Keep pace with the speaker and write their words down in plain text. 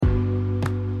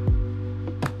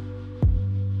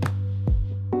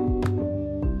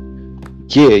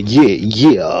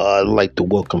Yeah. I'd like to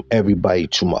welcome everybody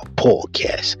to my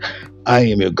podcast. I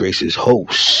am your gracious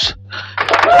host,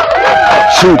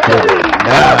 Super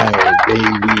 9,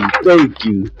 baby. Thank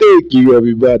you,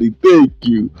 everybody. Thank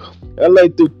you. I'd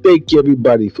like to thank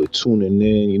everybody for tuning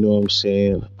in. You know what I'm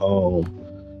saying?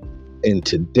 In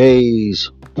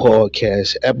today's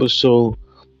podcast episode,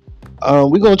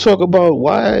 we're gonna talk about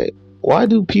why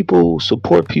do people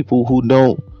support people who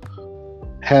don't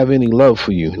have any love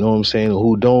for you? You know what I'm saying?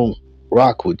 Who don't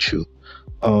rock with you?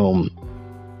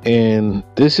 And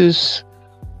this is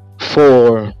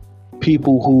for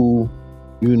people who,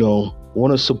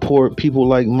 want to support people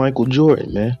like Michael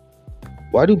Jordan, man.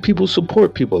 Why do people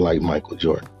support people like Michael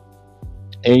Jordan?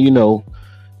 And,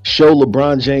 show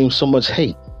LeBron James so much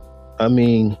hate. I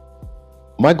mean,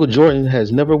 Michael Jordan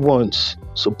has never once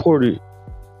supported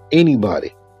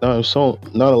anybody, not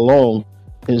alone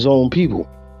his own people.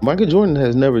 Michael Jordan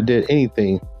has never did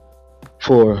anything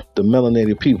for the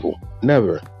melanated people.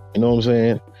 Never. You know what I'm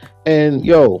saying? And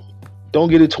don't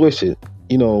get it twisted.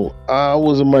 I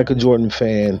was a Michael Jordan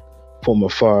fan from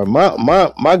afar.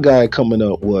 My guy coming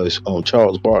up was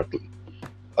Charles Barkley.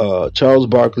 Charles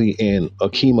Barkley and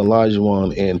Akeem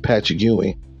Olajuwon and Patrick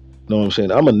Ewing. You know what I'm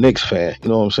saying? I'm a Knicks fan. You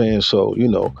know what I'm saying? So,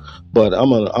 but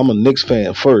I'm a Knicks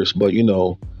fan first. But,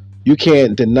 you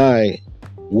can't deny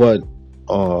what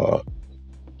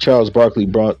Charles Barkley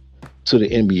brought to the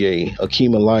NBA.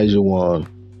 Akeem Olajuwon,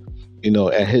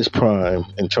 at his prime,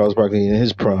 and Charles Barkley in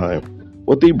his prime,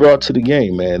 what they brought to the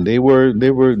game, man. They were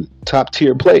top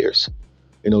tier players.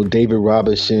 David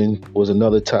Robinson was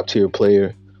another top tier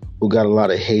player who got a lot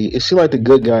of hate. It seems like the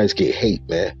good guys get hate,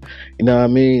 man. You know what I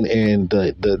mean? And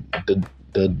the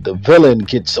villain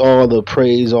gets all the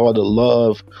praise, all the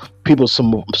love. People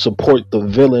support the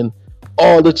villain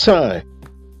all the time.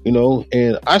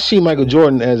 And I see Michael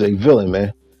Jordan as a villain,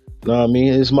 man. You know what I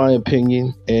mean? It's my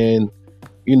opinion. And,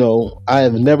 I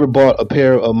have never bought a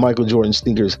pair of Michael Jordan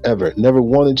sneakers ever. Never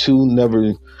wanted to, never,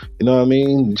 you know what I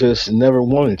mean? Just never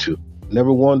wanted to.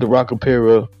 Never wanted to rock a pair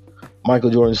of Michael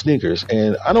Jordan sneakers.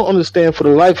 And I don't understand for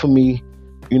the life of me,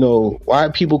 why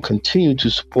people continue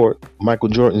to support Michael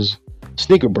Jordan's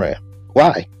sneaker brand.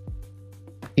 Why?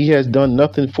 He has done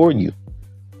nothing for you.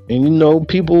 And,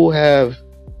 people have,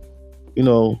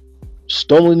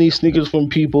 stolen these sneakers from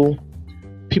people.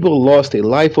 People lost their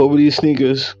life over these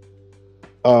sneakers.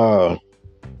 You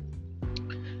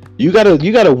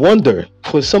gotta wonder,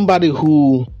 for somebody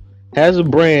who has a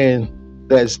brand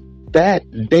that's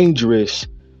that dangerous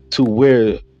to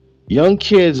where young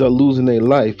kids are losing their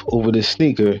life over this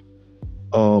sneaker.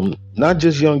 Not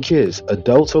just young kids,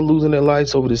 adults are losing their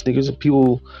lives over the sneakers.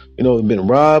 People, have been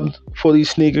robbed for these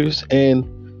sneakers, and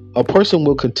a person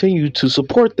will continue to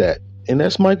support that. And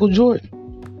that's Michael Jordan.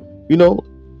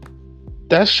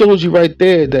 That shows you right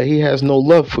there that he has no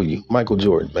love for you, Michael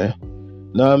Jordan, man.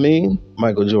 Know what I mean?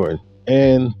 Michael Jordan.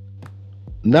 And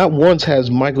not once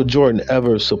has Michael Jordan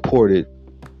ever supported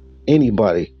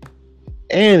anybody.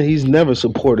 And he's never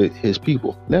supported his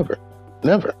people. Never.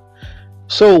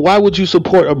 So why would you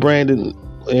support a brand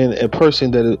and a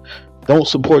person that don't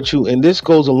support you? And this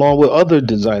goes along with other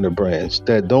designer brands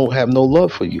that don't have no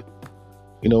love for you.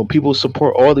 People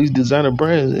support all these designer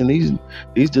brands, and these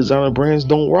designer brands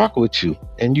don't rock with you,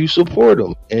 and you support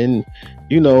them. And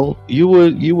you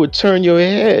would turn your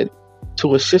head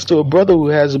to a sister or brother who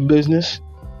has a business.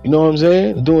 You know what I'm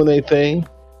saying? Doing their thing.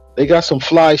 They got some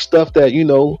fly stuff that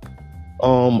a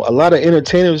lot of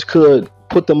entertainers could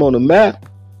put them on the map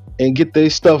and get their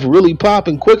stuff really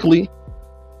popping quickly,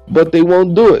 but they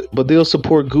won't do it. But they'll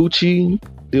support Gucci.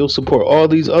 They'll support all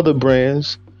these other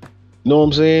brands. You know what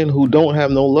I'm saying? Who don't have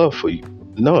no love for you.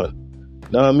 None.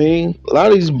 Know what I mean? A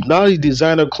lot of these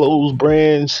designer clothes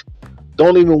brands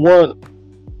don't even want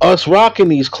us rocking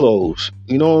these clothes.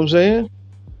 You know what I'm saying?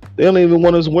 They don't even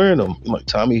want us wearing them. Like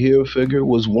Tommy Hilfiger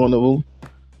was one of them.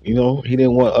 He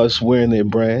didn't want us wearing their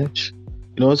brands.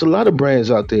 There's a lot of brands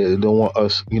out there that don't want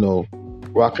us,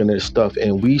 rocking their stuff.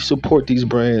 And we support these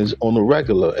brands on the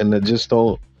regular, and they just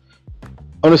don't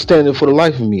understand it for the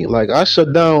life of me. Like, I've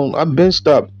been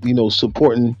stopped,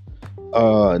 supporting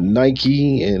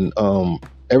Nike, and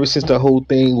ever since that whole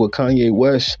thing with Kanye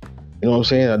West, you know what I'm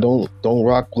saying? I don't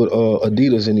rock with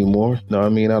Adidas anymore. You know what I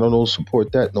mean? I don't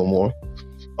support that no more.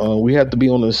 We have to be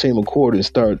on the same accord and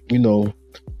start,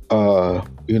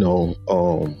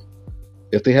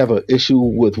 if they have an issue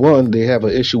with one, they have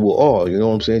an issue with all. You know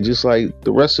what I'm saying? Just like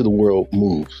the rest of the world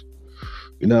moves.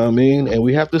 You know what I mean? And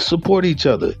we have to support each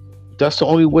other. That's the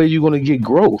only way you're going to get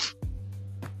growth.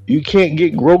 You can't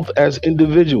get growth as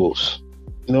individuals,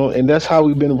 and that's how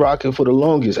we've been rocking for the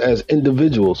longest, as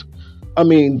individuals. I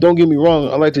mean, don't get me wrong.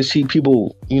 I like to see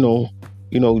people,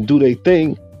 do their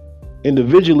thing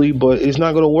individually, but it's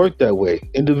not going to work that way.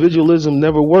 Individualism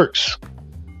never works.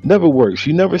 Never works.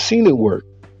 You never seen it work.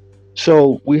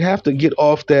 So we have to get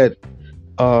off that.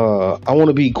 I want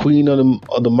to be queen of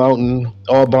the mountain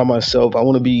all by myself. I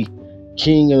want to be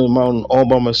king of the mountain all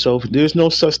by myself. There's no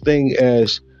such thing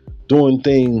as doing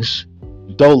things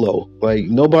dolo. Like,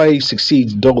 nobody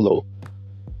succeeds dolo.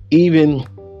 Even,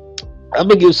 I'm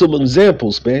gonna give some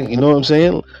examples, man. You know what I'm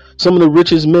saying? Some of the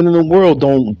richest men in the world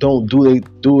don't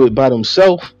do it by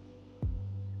themselves.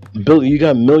 You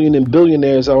got million and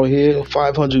billionaires out here,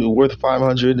 500 worth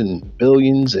 500 and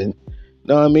billions, and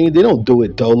know what I mean? They don't do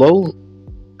it dolo.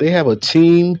 They have a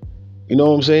team, you know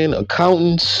what I'm saying?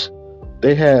 Accountants,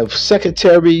 they have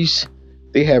secretaries,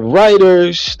 they have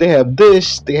writers, they have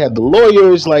this, they have the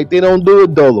lawyers. Like, they don't do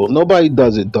it dolo. Nobody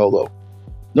does it dolo.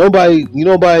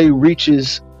 Nobody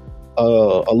reaches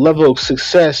a level of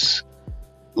success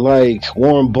like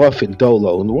Warren Buffett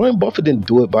dolo. And Warren Buffett didn't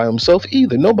do it by himself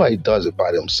either. Nobody does it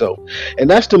by themselves.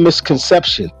 And that's the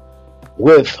misconception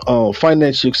with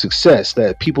financial success,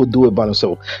 that people do it by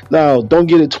themselves. Now, don't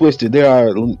get it twisted. There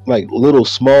are like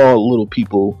small little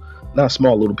people, not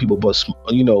small little people, but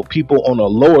people on a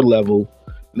lower level,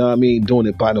 doing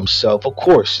it by themselves. Of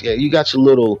course, yeah, you got your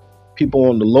little people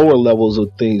on the lower levels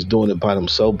of things doing it by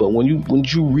themselves. But when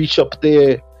you reach up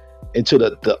there into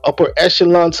the upper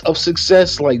echelons of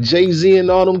success, like Jay-Z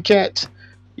and all them cats,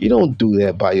 you don't do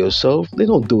that by yourself. They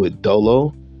don't do it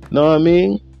dolo. Know what I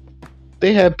mean?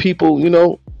 They have people,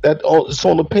 that it's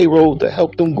on the payroll to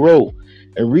help them grow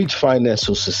and reach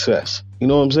financial success. You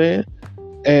know what I'm saying?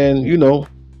 And,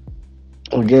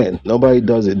 again, nobody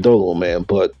does it dolo, man.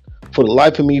 But for the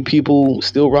life of me, people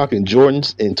still rocking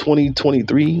Jordans in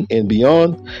 2023 and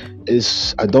beyond,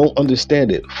 I don't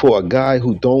understand it. For a guy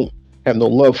who don't have no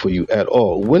love for you at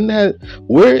all.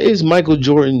 Where is Michael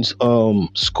Jordan's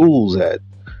schools at?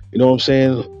 You know what I'm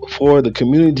saying? For the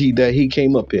community that he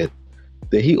came up in.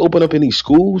 Did he open up any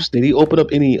schools? Did he open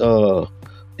up any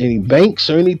banks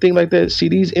or anything like that? See,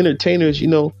 these entertainers,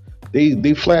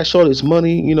 they flash all this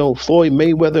money, Floyd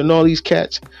Mayweather and all these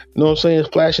cats, you know what I'm saying,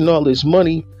 flashing all this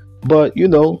money, but they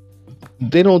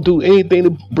don't do anything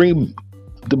to bring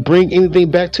anything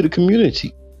back to the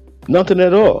community. Nothing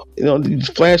at all.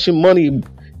 Flashing money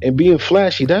and being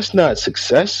flashy, that's not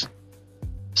success.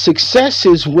 Success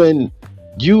is when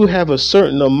you have a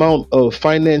certain amount of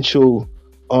financial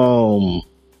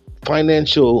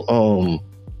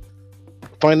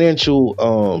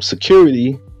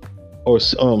security, or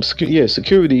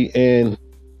security, and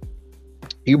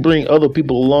you bring other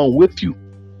people along with you.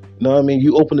 You know what I mean?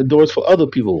 You open the doors for other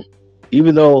people.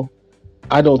 Even though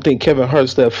I don't think Kevin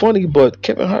Hart's that funny, but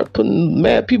Kevin Hart putting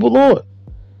mad people on.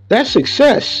 That's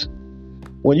success.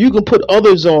 When you can put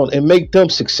others on and make them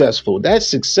successful, that's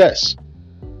success.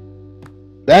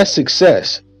 That's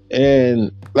success.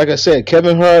 And like I said,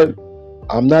 Kevin Hart,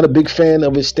 I'm not a big fan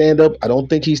of his stand-up. I don't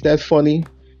think he's that funny.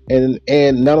 And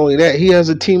not only that, he has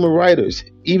a team of writers.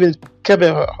 Even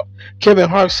Kevin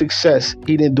Hart's success,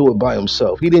 he didn't do it by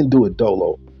himself. He didn't do it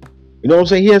dolo. You know what I'm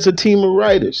saying? He has a team of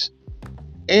writers.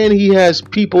 And he has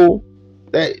people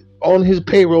that on his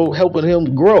payroll helping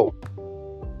him grow.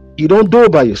 You don't do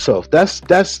it by yourself. That's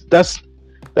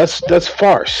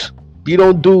farce. You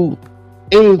don't do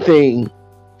anything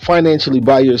financially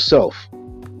by yourself.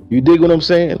 You dig what I'm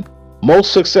saying?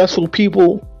 Most successful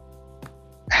people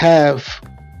have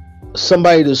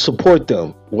somebody to support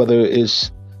them, whether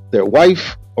it's their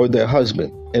wife or their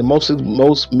husband. And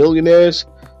most millionaires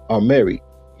are married.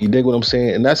 You dig what I'm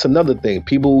saying? And that's another thing.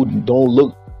 People don't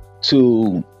look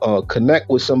to connect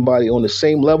with somebody on the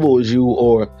same level as you,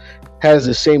 or has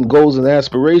the same goals and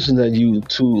aspirations as you,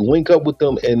 to link up with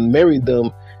them and marry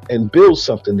them and build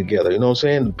something together. You know what I'm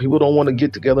saying? People don't want to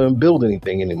get together and build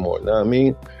anything anymore. You know what I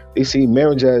mean? They see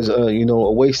marriage as a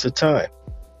waste of time.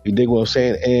 You dig what I'm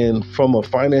saying? And from a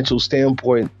financial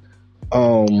standpoint,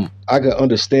 I can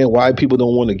understand why people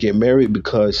don't want to get married,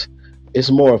 because it's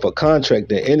more of a contract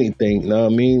than anything. You know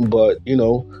what I mean? But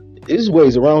there's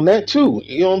ways around that too.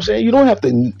 You know what I'm saying? You don't have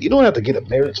to get a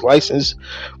marriage license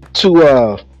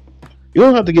to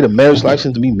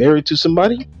be married to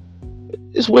somebody.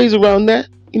 There's ways around that.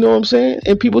 You know what I'm saying?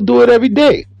 And people do it every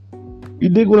day. You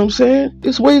dig what I'm saying?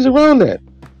 There's ways around that.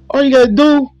 All you gotta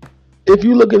do, if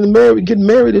you looking to get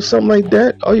married or something like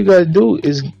that, all you gotta do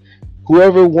is,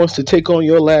 whoever wants to take on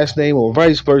your last name or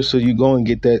vice versa, you go and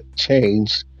get that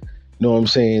changed. You know what I'm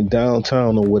saying?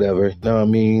 Downtown or whatever. You know what I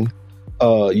mean?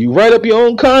 You write up your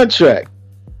own contract.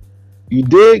 You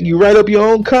dig? You write up your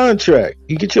own contract.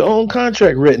 You get your own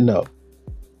contract written up.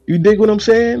 You dig what I'm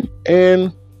saying?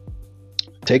 And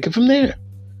take it from there.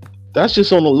 That's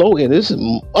just on the low end. There's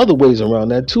other ways around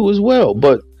that too as well.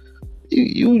 But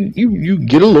you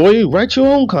get a lawyer, write your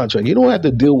own contract. You don't have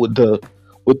to deal with the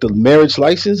marriage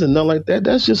license and nothing like that.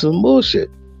 That's just some bullshit.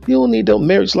 You don't need the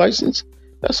marriage license.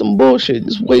 That's some bullshit.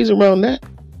 There's ways around that.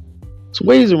 There's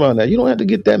ways around that. You don't have to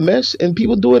get that mess, and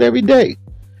people do it every day.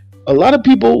 A lot of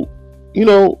people,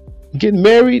 get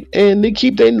married and they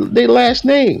keep their last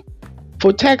name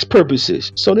for tax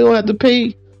purposes, so they don't have to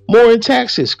pay more in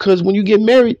taxes. Because when you get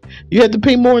married, you have to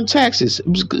pay more in taxes.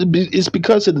 It's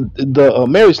because of the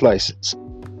marriage license.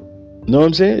 You know what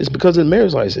I'm saying? It's because of the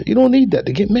marriage license. You don't need that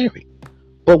to get married.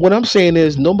 But what I'm saying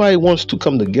is, nobody wants to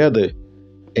come together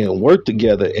and work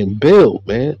together and build,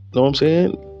 man. You know what I'm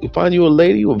saying? You find you a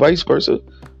lady or vice versa.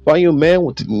 Find you a man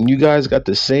you guys got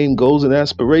the same goals and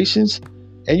aspirations,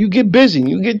 and you get busy and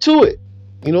you get to it.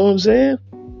 You know what I'm saying?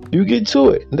 You get to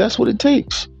it. And that's what it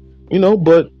takes.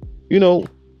 But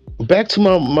back to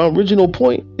my original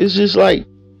point, it's just like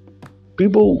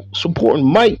people supporting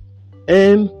Mike,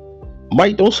 and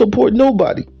Mike don't support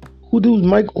nobody. Who do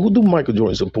Michael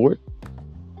Jordan support?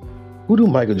 Who do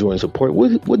Michael Jordan support?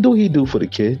 What do he do for the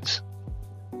kids?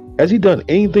 Has he done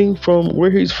anything from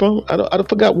where he's from? I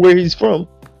forgot where he's from.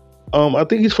 I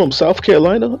think he's from South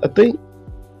Carolina. I think.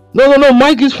 No.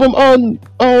 Mike is from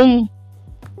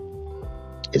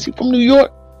Is he from New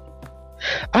York?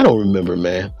 I don't remember,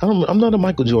 man. I'm not a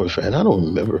Michael Jordan fan. I don't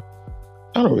remember.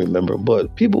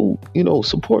 But people,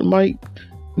 support Mike.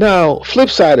 Now, flip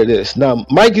side of this. Now,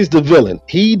 Mike is the villain.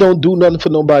 He don't do nothing for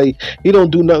nobody. He don't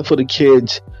do nothing for the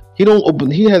kids. He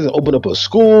hasn't opened up a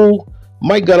school.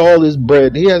 Mike got all his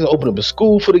bread. He hasn't opened up a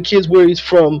school for the kids where he's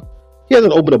from. He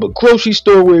hasn't opened up a grocery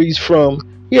store where he's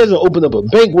from. He hasn't opened up a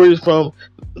bank where he's from.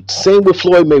 Same with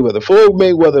Floyd Mayweather. Floyd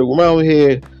Mayweather around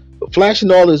here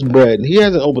flashing all his bread. He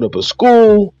hasn't opened up a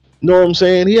school. You know what I'm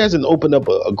saying? He hasn't opened up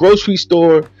a grocery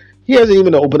store. He hasn't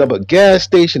even opened up a gas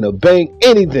station, a bank,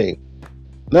 anything.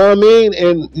 Know what I mean?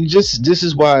 And this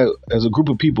is why, as a group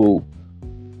of people,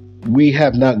 we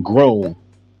have not grown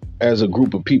as a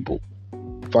group of people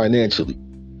financially.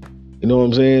 You know what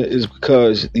I'm saying? It's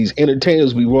because these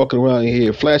entertainers be walking around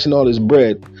here flashing all this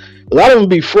bread. A lot of them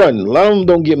be fronting. A lot of them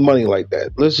don't get money like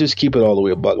that. Let's just keep it all the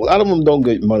way a buck. A lot of them don't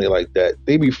get money like that.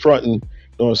 They be fronting, you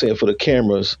know what I'm saying, for the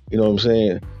cameras. You know what I'm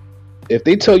saying? If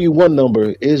they tell you one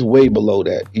number, it's way below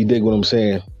that. You dig what I'm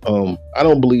saying? I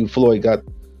don't believe Floyd got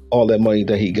all that money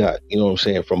that he got, you know what I'm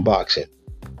saying, from boxing.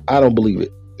 I don't believe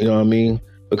it. You know what I mean?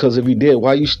 Because if he did,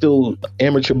 why you still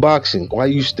amateur boxing? Why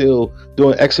you still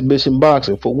doing exhibition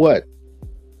boxing? For what?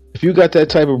 If you got that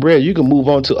type of bread, you can move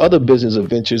on to other business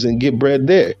adventures and get bread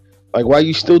there. Like, why are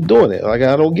you still doing it? Like,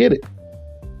 I don't get it.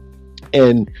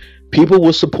 And people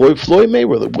will support Floyd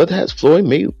Mayweather. What has Floyd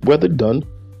Mayweather done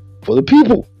for the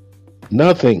people?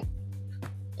 Nothing.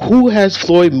 Who has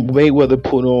Floyd Mayweather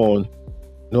put on, you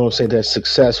know what I'm saying, that's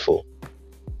successful?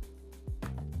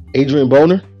 Adrian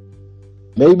Boner?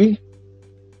 Maybe.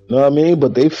 You know what I mean?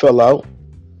 But they fell out.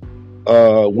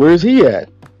 Where's he at?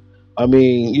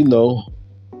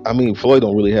 Floyd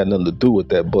don't really have nothing to do with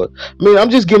that. But, I'm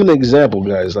just giving an example,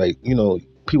 guys. Like,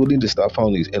 people need to stop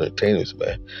following these entertainers,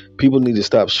 man. People need to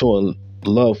stop showing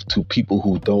love to people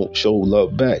who don't show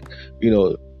love back.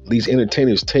 These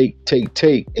entertainers take,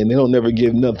 and they don't never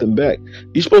give nothing back.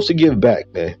 You're supposed to give back,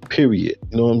 man. Period.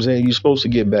 You know what I'm saying? You're supposed to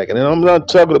give back. And I'm not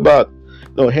talking about,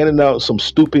 handing out some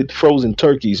stupid frozen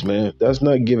turkeys, man. That's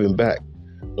not giving back.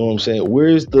 You know what I'm saying?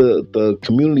 Where's the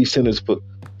community centers for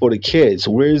the kids?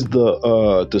 Where's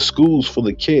the schools for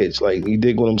the kids? Like, you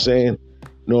dig what I'm saying?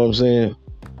 You know what I'm saying?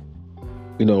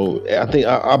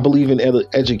 I believe in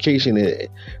education,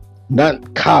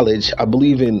 not college. I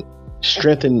believe in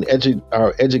strengthening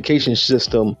our education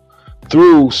system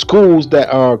through schools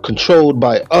that are controlled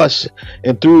by us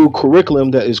and through curriculum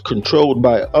that is controlled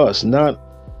by us, not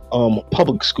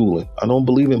public schooling. I don't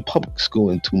believe in public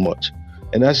schooling too much,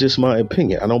 and that's just my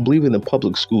opinion. I don't believe in the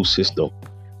public school system.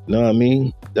 You know what I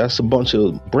mean? That's a bunch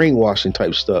of brainwashing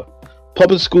type stuff.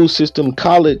 Public school system,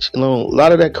 college, a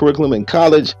lot of that curriculum in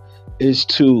college is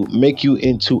to make you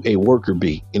into a worker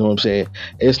bee. You know what I'm saying?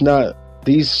 It's not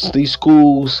these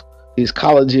schools, these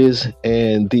colleges,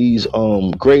 and these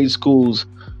grade schools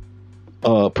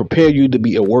prepare you to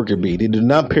be a worker bee. They do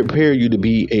not prepare you to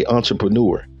be an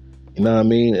entrepreneur. You know what I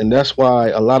mean? And that's why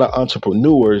a lot of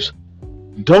entrepreneurs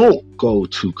don't go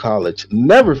to college,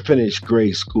 never finish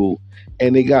grade school,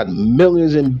 and they got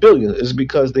millions and billions. It's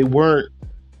because they weren't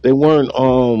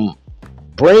brainwashed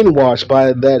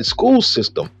by that school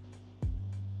system.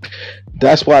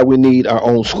 That's why we need our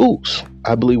own schools.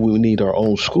 I believe we need our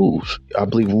own schools. I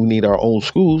believe we need our own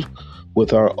schools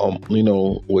with our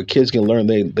where kids can learn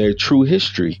their true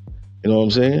history. You know what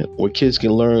I'm saying? Where kids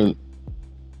can learn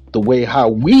the way how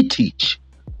we teach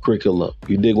curriculum.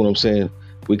 You dig what I'm saying?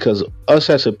 Because us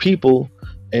as a people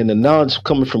and the knowledge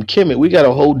coming from Kemet, we got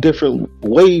a whole different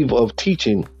wave of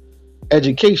teaching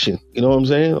education. You know what I'm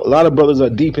saying? A lot of brothers are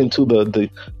deep into the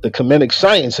Kemetic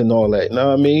science and all that. You know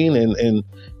what I mean?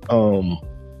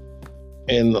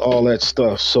 And all that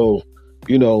stuff. So,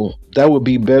 that would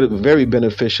be very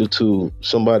beneficial to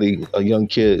somebody, a young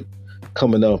kid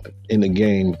coming up in the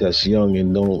game that's young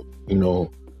and don't, know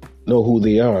who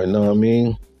they are. You know what I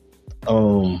mean?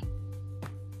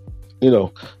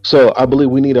 So I believe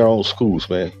we need our own schools,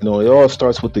 man. It all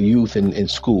starts with the youth in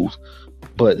schools,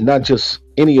 but not just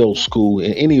any old school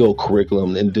and any old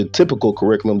curriculum and the typical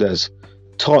curriculum that's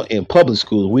taught in public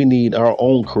schools. We need our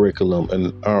own curriculum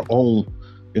and our own,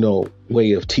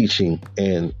 way of teaching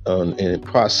and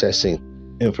processing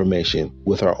information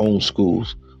with our own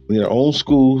schools. We need our own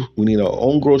schools. We need our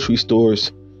own grocery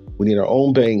stores. We need our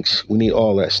own banks. We need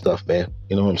all that stuff, man.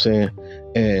 You know what I'm saying?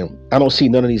 And I don't see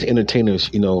none of these entertainers,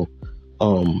 putting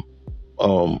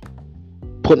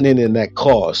in that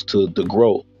cause to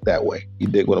grow that way. You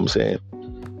dig what I'm saying?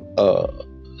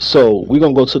 So we're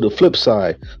gonna go to the flip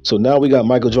side. So now we got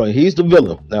Michael Jordan. He's the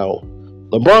villain. Now,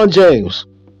 LeBron James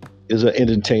is an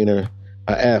entertainer,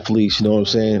 an athlete. You know what I'm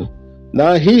saying?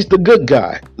 Now he's the good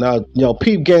guy. Now,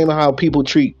 peep game how people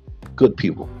treat good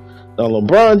people. Now,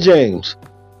 LeBron James,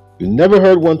 you never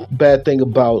heard one bad thing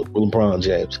about LeBron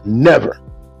James. Never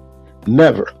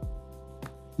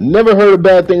heard a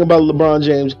bad thing about LeBron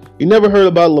James. You never heard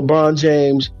about LeBron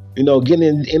James, getting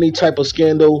in any type of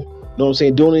scandal,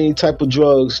 doing any type of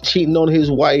drugs, cheating on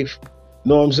his wife,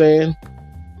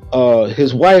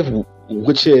 his wife,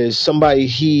 which is somebody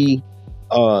he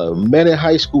met in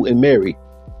high school and married,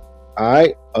 all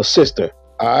right, a sister,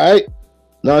 all right,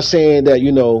 not saying that,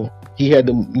 he had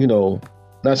to,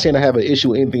 not saying I have an issue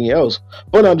with anything else,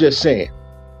 but I'm just saying,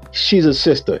 she's a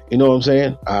sister, you know what I'm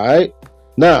saying, all right,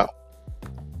 now,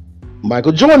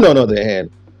 Michael Jordan, on the other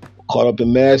hand, caught up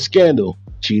in mad scandal,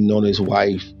 cheating on his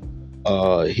wife.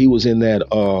 He was in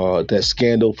that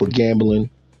scandal for gambling.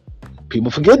 People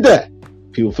forget that.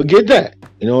 You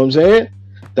know what I'm saying?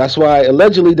 That's why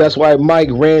Mike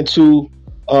ran to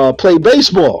play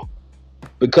baseball,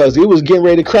 because he was getting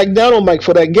ready to crack down on Mike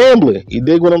for that gambling. You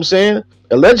dig what I'm saying?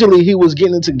 Allegedly, he was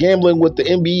getting into gambling with the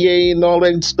NBA and all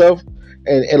that stuff,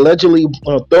 and allegedly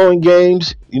throwing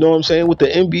games. You know what I'm saying, with the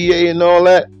NBA and all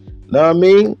that. Know what I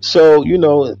mean? So,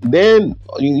 then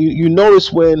you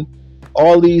notice when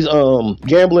all these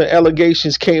gambling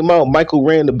allegations came out, Michael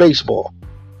ran to baseball.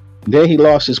 Then he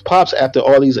lost his pops after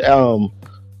all these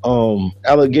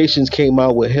allegations came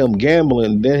out with him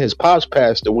gambling. Then his pops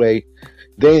passed away.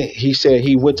 Then he said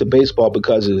he went to baseball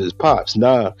because of his pops.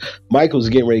 Nah, Michael's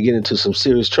getting ready to get into some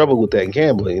serious trouble with that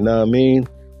gambling. You know what I mean?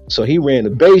 So he ran to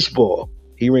baseball.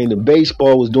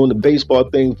 Was doing the baseball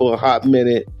thing for a hot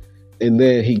minute. And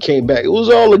then he came back. It was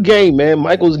all a game, man.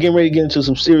 Michael was getting ready to get into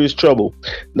some serious trouble.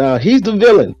 Now, he's the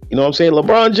villain. You know what I'm saying?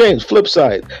 LeBron James, flip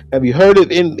side. Have you heard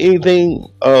of anything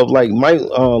of like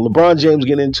LeBron James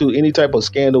getting into any type of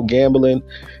scandal, gambling,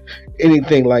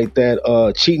 anything like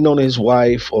that, cheating on his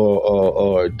wife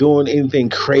or doing anything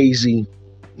crazy?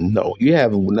 No, you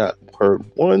haven't not heard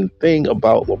one thing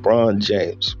about LeBron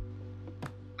James.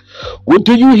 What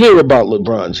do you hear about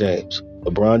LeBron James?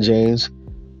 LeBron James,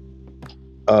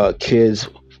 kids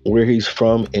where he's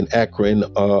from in Akron,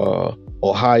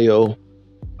 Ohio.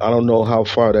 I don't know how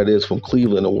far that is from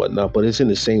Cleveland or whatnot, but it's in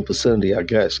the same vicinity, I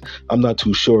guess. I'm not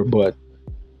too sure, but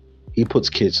he puts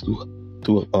kids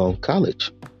through college,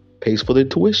 pays for their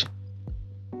tuition.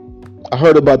 I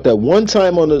heard about that one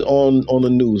time on the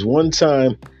news, one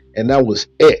time, and that was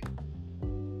it.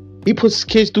 He puts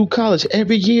kids through college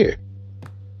every year.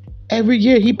 Every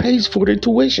year he pays for their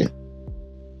tuition.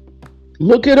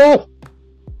 Look it up.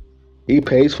 He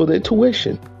pays for their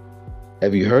tuition.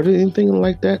 Have you heard of anything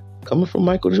like that coming from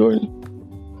Michael Jordan?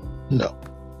 No.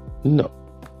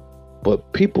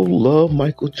 But people love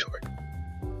Michael Jordan.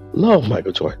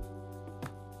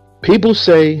 People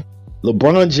say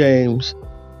LeBron James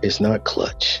is not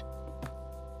clutch.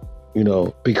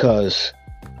 Because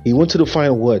he went to the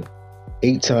final,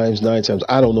 8 times, 9 times.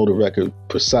 I don't know the record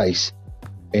precise.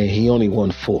 And he only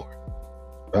won 4.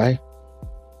 Right?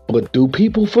 But do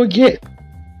people forget?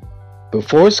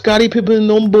 Before Scottie Pippen and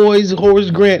them boys,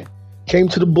 Horace Grant, came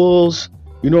to the Bulls,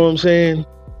 you know what I'm saying?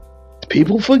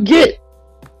 People forget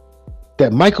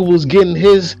that Michael was getting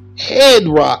his head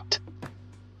rocked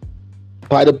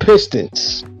by the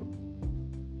Pistons.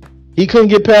 He couldn't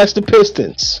get past the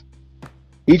Pistons.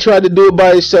 He tried to do it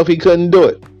by himself. He couldn't do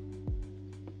it.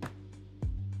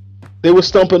 They were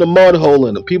stumping a mud hole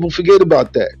in him. People forget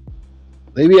about that.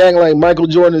 They be acting like Michael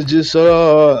Jordan is just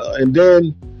and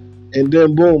then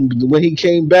boom, when he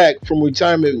came back from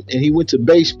retirement and he went to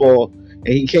baseball and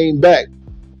he came back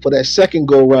for that second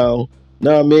go round,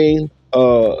 know what I mean?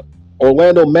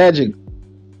 Orlando Magic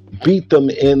beat them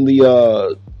in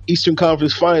the Eastern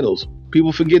Conference Finals.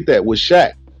 People forget that with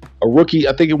Shaq, a rookie.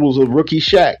 I think it was a rookie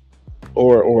Shaq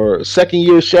or second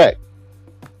year Shaq.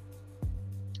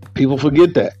 People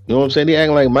forget that. You know what I'm saying? They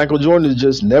acting like Michael Jordan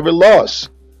just never lost.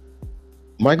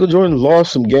 Michael Jordan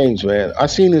lost some games, man. I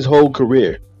seen his whole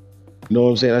career. You know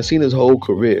what I'm saying? I seen his whole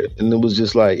career, and it was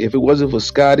just like if it wasn't for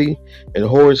Scotty and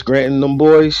Horace Grant and them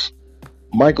boys,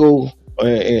 Michael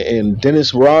and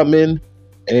Dennis Rodman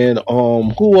and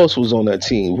who else was on that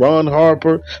team? Ron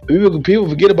Harper. People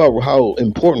forget about how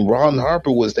important Ron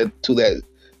Harper was to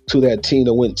that team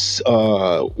that went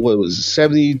what was it,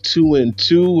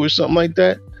 72-2 or something like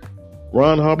that.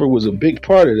 Ron Harper was a big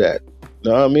part of that.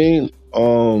 You know what I mean?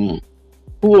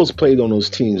 Who else played on those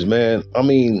teams, man? I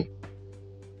mean,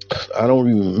 I don't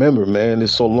even remember, man.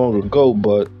 It's so long ago,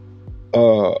 but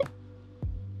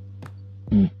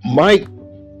Mike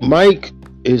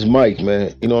is Mike,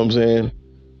 man. You know what I'm saying?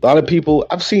 A lot of people.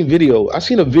 I seen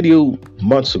a video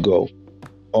months ago.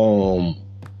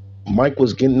 Mike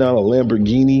was getting out a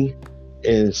Lamborghini,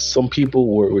 and some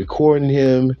people were recording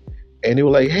him, and they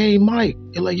were like, "Hey, Mike!"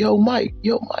 They're like, "Yo, Mike,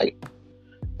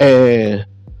 and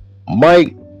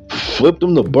Mike flipped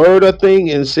him the bird, I think,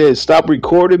 and said, "Stop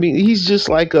recording me." He's just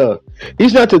like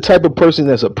he's not the type of person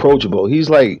that's approachable. He's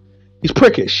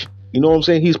prickish. You know what I'm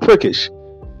saying? He's prickish.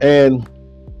 And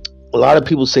a lot of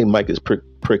people say Mike is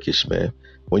prickish, man,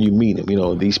 when you meet him. You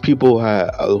know, these people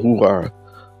who are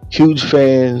huge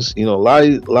fans, you know, a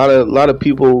lot of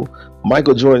people,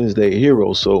 Michael Jordan is their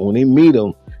hero. So when they meet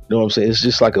him, you know what I'm saying? It's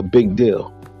just like a big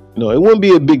deal. You know, it wouldn't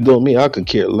be a big deal to me. I could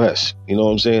care less. You know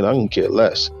what I'm saying? I can care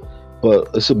less. But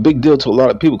it's a big deal to a lot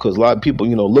of people because a lot of people,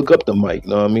 you know, look up to Mike. You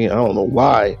know what I mean? I don't know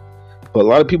why, but a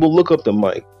lot of people look up to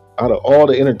Mike. Out of all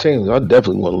the entertainers, I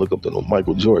definitely want to look up to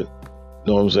Michael Jordan.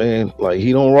 You know what I'm saying? Like,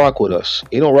 he don't rock with us.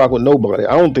 He don't rock with nobody.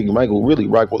 I don't think Michael really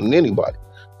rock with anybody,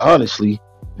 honestly.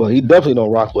 But he definitely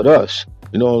don't rock with us.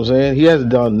 You know what I'm saying? He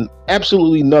hasn't done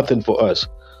absolutely nothing for us.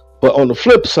 But on the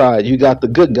flip side, you got the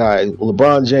good guy,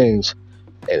 LeBron James.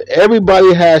 And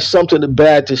everybody has something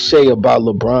bad to say about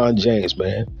LeBron James,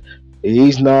 man.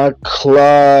 He's not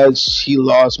clutch. He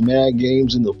lost mad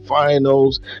games in the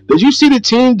finals. Did you see the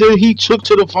team that he took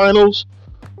to the finals?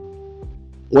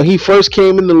 When he first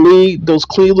came in the league, those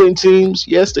Cleveland teams,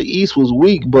 yes, the East was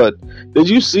weak, but did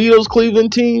you see those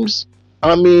Cleveland teams?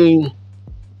 I mean,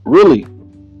 really.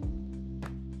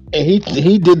 And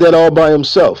he did that all by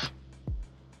himself.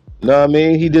 You know what I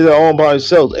mean? He did it all by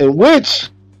himself. And which,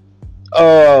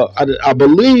 I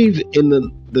believe in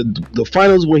the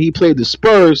finals when he played the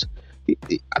Spurs,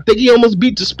 I think he almost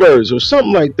beat the Spurs or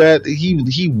something like that.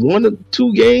 He won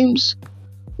 2 games.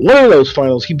 One of those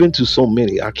finals, he been to so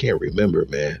many, I can't remember,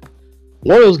 man.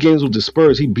 One of those games with the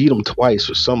Spurs, he beat them twice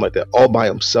or something like that, all by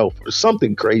himself or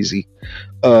something crazy.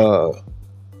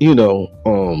 You know,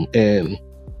 and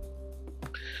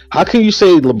how can you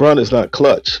say LeBron is not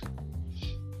clutch?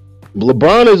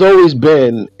 LeBron has always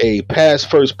been a pass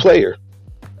first player.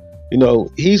 You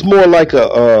know, he's more like I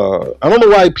don't know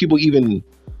why people even,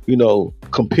 you know,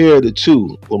 compare the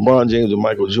two, LeBron James and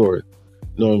Michael Jordan.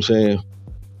 You know what I'm saying?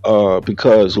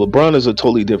 Because LeBron is a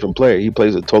totally different player. He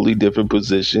plays a totally different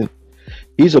position.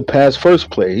 He's a pass first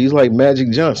player. He's like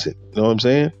Magic Johnson. You know what I'm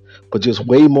saying? But just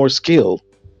way more skilled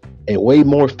and way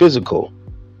more physical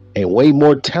and way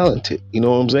more talented. You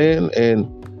know what I'm saying? And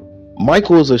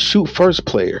Michael is a shoot first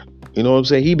player. You know what I'm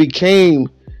saying? He became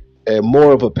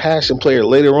more of a passion player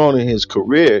later on in his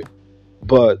career,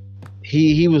 but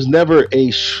he was never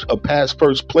a pass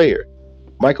first player.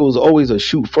 Michael was always a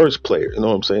shoot first player. You know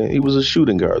what I'm saying? He was a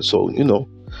shooting guard. So, you know,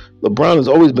 LeBron has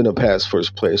always been a pass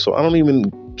first player. So I don't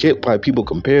even get why people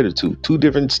compare the two. Two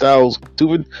different styles,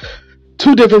 two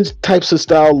different types of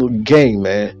style of game,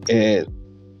 man. And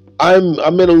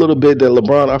I'm in a little bit that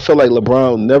LeBron, I feel like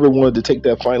LeBron never wanted to take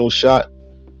that final shot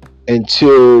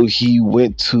until he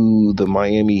went to the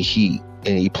Miami Heat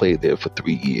and he played there for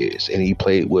 3 years. And he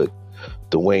played with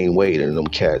Dwayne Wade and them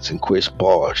cats and Chris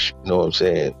Bosh. You know what I'm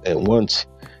saying? And once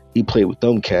he played with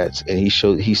them cats and he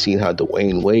seen how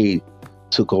Dwayne Wade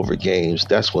took over games,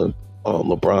 that's when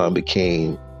LeBron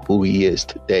became who he is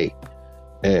today.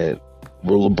 And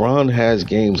where LeBron has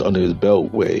games under his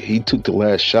belt where he took the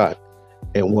last shot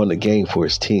and won the game for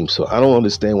his team. So I don't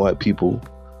understand why people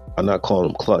are not calling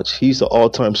him clutch. He's the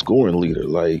all-time scoring leader.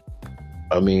 Like,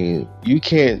 I mean, you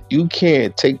can't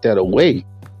take that away. You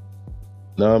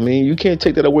know what I mean? You can't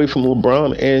take that away from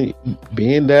LeBron. And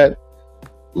being that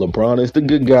LeBron is the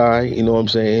good guy. You know what I'm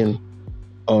saying?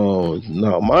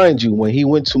 Now, mind you, when he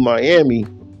went to Miami,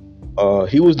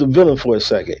 he was the villain for a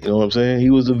second. You know what I'm saying? He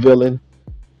was the villain,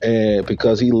 and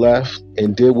because he left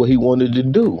and did what he wanted to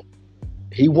do,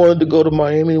 he wanted to go to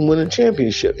Miami and win a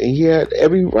championship, and he had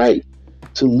every right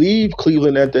to leave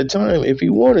Cleveland at that time if he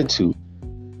wanted to.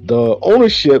 The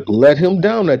ownership let him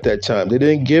down at that time. They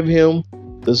didn't give him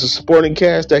the supporting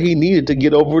cast that he needed to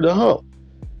get over the hump.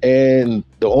 And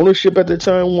the ownership at the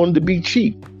time wanted to be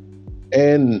cheap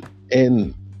and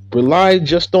relied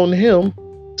just on him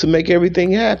to make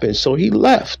everything happen. So he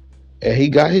left and he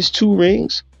got his 2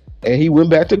 rings and he went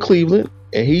back to Cleveland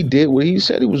and he did what he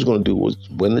said he was going to do, was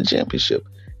win the championship.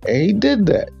 And he did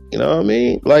that. You know what I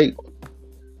mean? Like,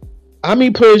 how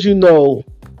many players he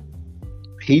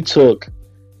took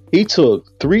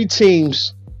 3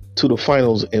 teams to the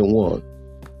finals and won.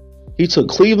 He took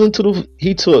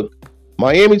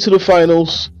Miami to the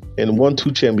finals and won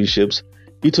 2 championships.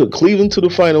 He took Cleveland to the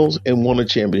finals and won a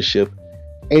championship.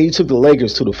 And he took the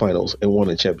Lakers to the finals and won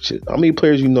a championship. How many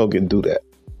players can do that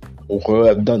or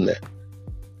have done that?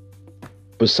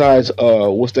 Besides,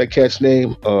 what's that cat's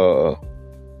name?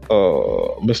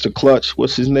 Mr. Clutch.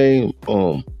 What's his name?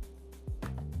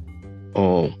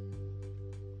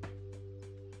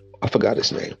 I forgot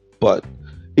his name, but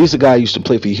he's the guy who used to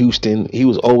play for Houston. He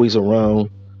was always around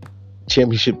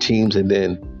championship teams, and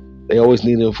then they always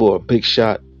needed him for a big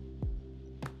shot.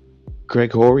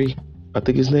 Greg Horry, I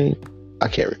think his name. I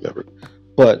can't remember.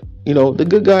 But, the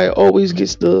good guy always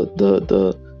gets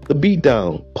the beat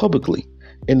down publicly,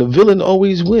 and the villain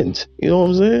always wins. You know what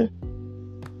I'm saying?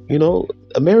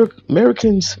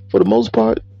 Americans, for the most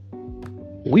part,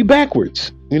 we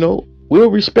backwards.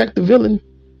 We'll respect the villain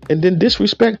and then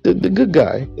disrespect the good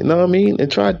guy. You know what I mean?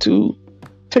 And try to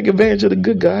take advantage of the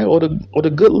good guy or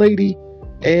the good lady,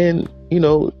 and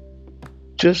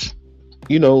just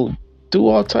do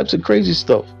all types of crazy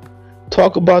stuff.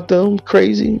 Talk about them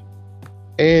crazy,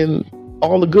 and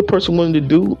all the good person wanted to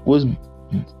do was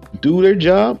do their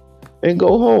job and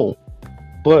go home.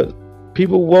 But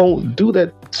people won't do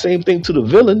that same thing to the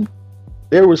villain.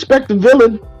 They'll respect the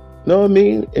villain, you know what I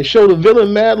mean, and show the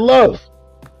villain mad love.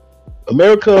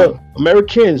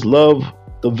 Americans love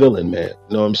the villain, man.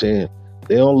 You know what I'm saying?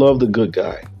 They don't love the good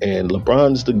guy, and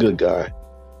LeBron's the good guy.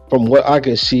 From what I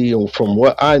can see and from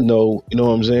what I know, you know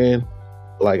what I'm saying?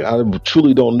 Like, I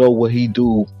truly don't know what he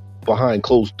do behind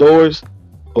closed doors,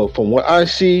 but from what I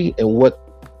see and what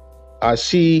I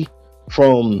see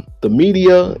from the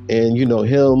media and,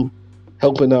 him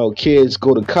helping out kids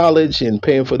go to college and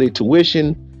paying for their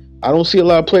tuition, I don't see a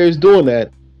lot of players doing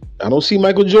that. I don't see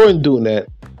Michael Jordan doing that.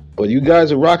 But you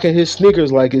guys are rocking his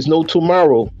sneakers like it's no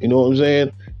tomorrow, you know what I'm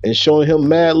saying? And showing him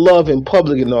mad love in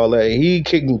public and all that. He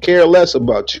can care less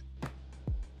about you.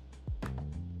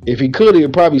 If he could,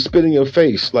 he'd probably spit in your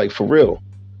face, like, for real.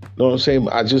 You know what I'm saying?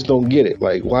 I just don't get it.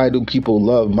 Like, why do people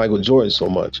love Michael Jordan so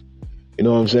much? You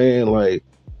know what I'm saying? Like,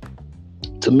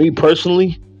 to me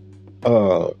personally,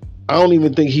 I don't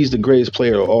even think he's the greatest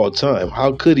player of all time.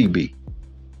 How could he be?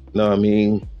 You know what I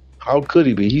mean? How could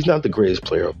he be? He's not the greatest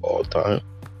player of all time.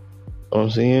 You know what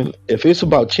I'm saying? If it's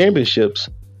about championships,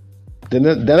 then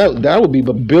that would be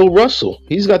Bill Russell.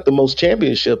 He's got the most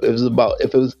championship. If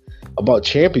it was about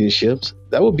championships,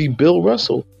 that would be Bill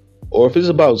Russell. Or if it's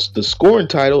about the scoring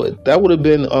title, that would have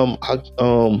been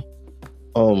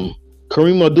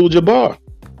Kareem Abdul-Jabbar.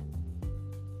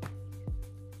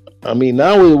 I mean,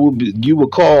 now it would be, you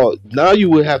would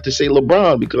have to say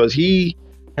LeBron, because he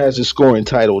has a scoring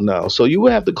title now. So you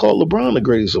would have to call LeBron the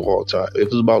greatest of all time. If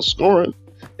it's about scoring,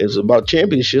 it's about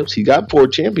championships. He got 4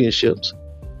 championships.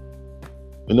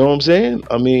 You know what I'm saying?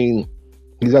 I mean,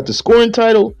 he's got the scoring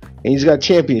title and he's got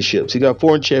championships. He got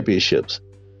 4 championships.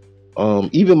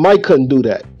 Even Mike couldn't do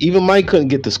that. Even Mike couldn't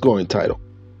get the scoring title.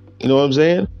 You know what I'm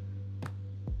saying?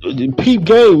 Peep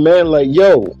game, man. Like,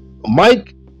 yo,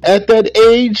 Mike at that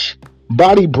age,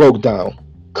 body broke down.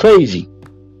 Crazy.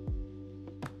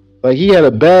 Like, he had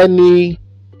a bad knee.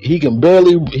 He can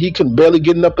barely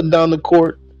get up and down the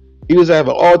court. He was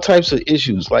having all types of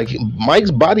issues. Like,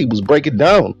 Mike's body was breaking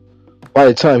down by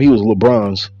the time he was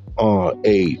LeBron's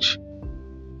age.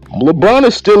 LeBron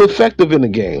is still effective in the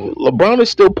game. LeBron is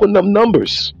still putting up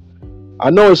numbers. I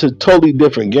know it's a totally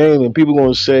different game, and people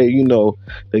going to say,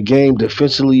 the game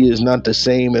defensively is not the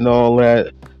same and all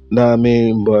that. Know what I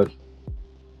mean? But,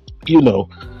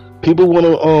 people want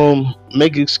to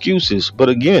make excuses. But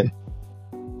again,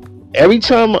 every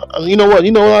time, you know what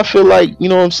I feel like, you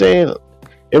know what I'm saying?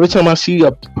 Every time I see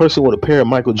a person with a pair of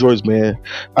Michael Jordans, man,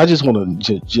 I just want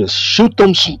to just shoot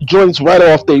them joints right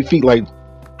off their feet, like,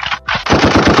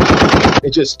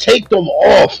 and just take them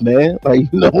off, man.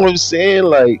 Like, you know what I'm saying?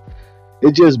 Like,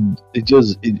 it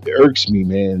irks me,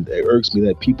 man. It irks me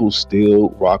that people still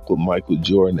rock with Michael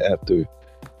Jordan after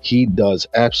he does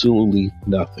absolutely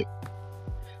nothing.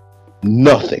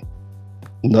 Nothing.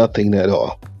 Nothing at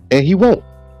all. And he won't.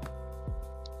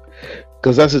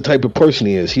 Because that's the type of person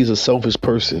he is. He's a selfish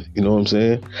person. You know what I'm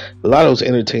saying? A lot of those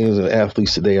entertainers and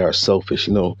athletes today are selfish.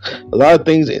 You know, a lot of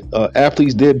things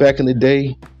athletes did back in the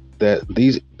day that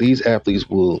these athletes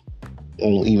won't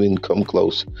even come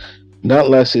close. Not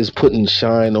unless it's putting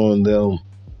shine on them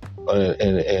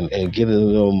and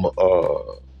giving them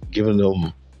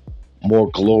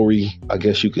more glory, I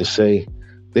guess you can say.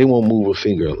 They won't move a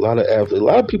finger. A lot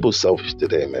of people are selfish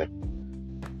today, man.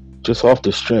 Just off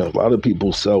the strength, a lot of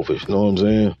people selfish. You know what I'm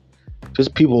saying?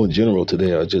 Just people in general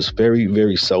today are just very,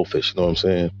 very selfish. You know what I'm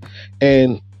saying?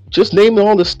 And just naming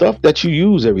all the stuff that you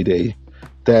use every day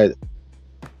that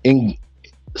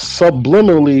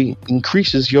subliminally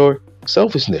increases your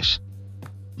selfishness.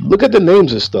 Look at the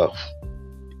names of stuff.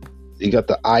 You got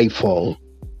the iPhone.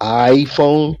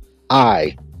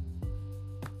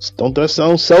 Don't that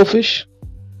sound selfish?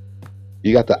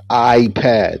 You got the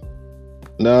iPad.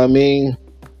 Know what I mean?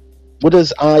 What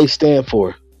does I stand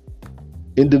for?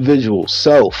 Individual,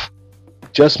 self,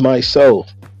 just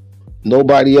myself,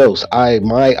 nobody else. My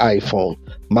iPhone,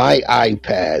 my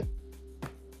iPad.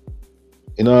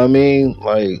 You know what I mean?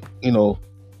 Like, you know,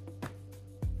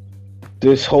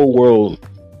 this whole world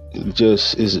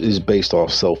just is based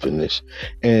off selfishness,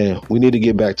 and we need to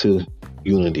get back to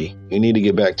unity. We need to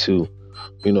get back to,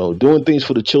 you know, doing things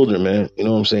for the children, man. You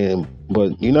know what I'm saying?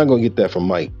 But you're not gonna get that from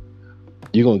Mike.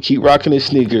 You're going to keep rocking his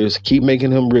sneakers, keep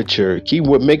making him richer, keep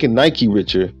making Nike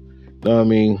richer, you know what I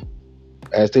mean,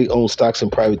 as they own stocks in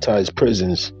privatized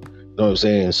prisons, you know what I'm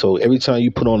saying? So every time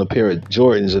you put on a pair of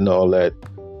Jordans and all that,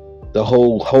 the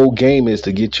whole game is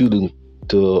to get you to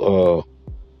go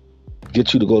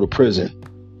to prison.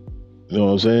 You know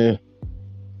what I'm saying?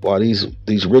 While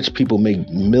these rich people make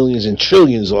millions and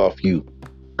trillions off you,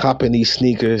 copping these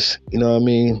sneakers, you know what I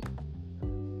mean?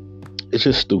 It's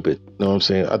just stupid. You know what I'm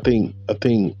saying? I think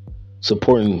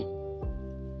supporting.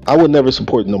 I would never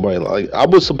support nobody. Like, I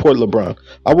would support LeBron.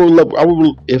 I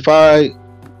would if I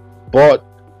bought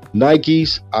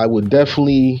Nikes, I would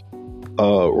definitely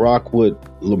rock with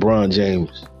LeBron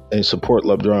James and support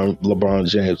LeBron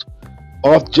James.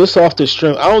 Off the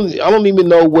strength. I don't even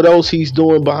know what else he's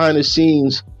doing behind the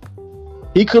scenes.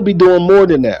 He could be doing more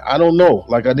than that. I don't know.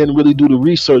 Like, I didn't really do the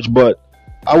research, but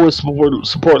I would support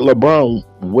LeBron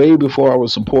way before I would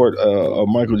support a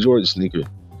Michael Jordan sneaker. You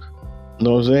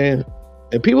know what I'm saying?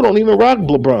 And people don't even rock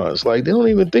LeBrons. Like, they don't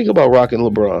even think about rocking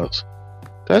LeBrons.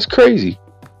 That's crazy.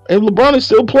 And LeBron is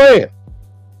still playing.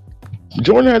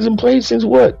 Jordan hasn't played since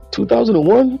what?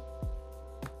 2001?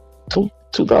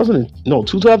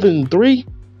 2003?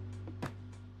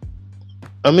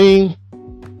 I mean,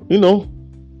 you know,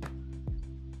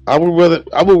 I would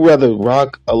rather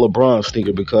rock a LeBron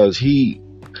sneaker because he,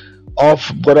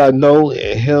 off what I know,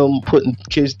 and him putting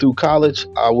kids through college,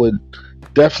 I would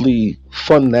definitely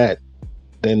fund that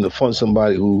than to fund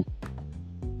somebody who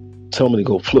tell me to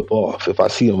go flip off if I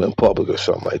see him in public or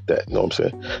something like that. You know what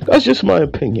I'm saying? That's just my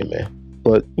opinion, man.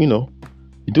 But, you know,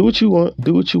 do what you want,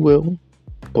 do what you will.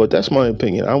 But that's my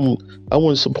opinion. I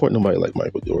wouldn't support nobody like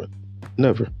Michael Jordan.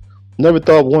 Never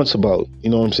thought once about, you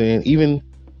know what I'm saying? Even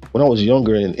when I was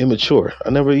younger and immature, I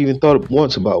never even thought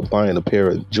once about buying a pair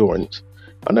of Jordans.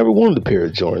 I never wanted a pair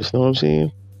of Jordans, you know what I'm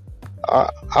saying?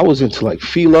 I was into like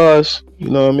Fila's, you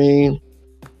know what I mean?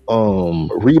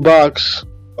 Reeboks,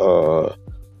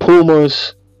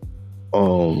 Pumas.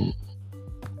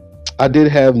 I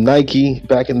did have Nike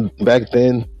back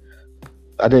then.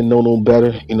 I didn't know no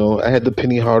better, you know. I had the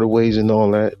Penny Hardaways and all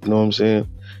that, you know what I'm saying?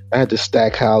 I had the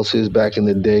Stack Houses back in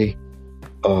the day.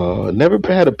 Never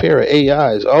had a pair of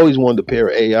AIs. I always wanted a pair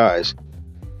of AIs,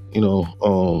 you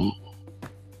know.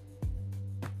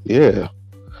 Yeah.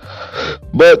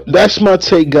 But that's my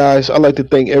take, guys. I'd like to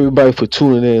thank everybody for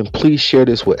tuning in. Please share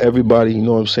this with everybody, you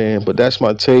know what I'm saying? But that's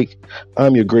my take.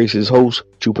 I'm your gracious host,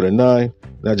 Jupiter 9,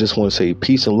 and I just want to say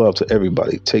peace and love to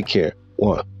everybody. Take care.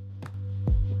 1.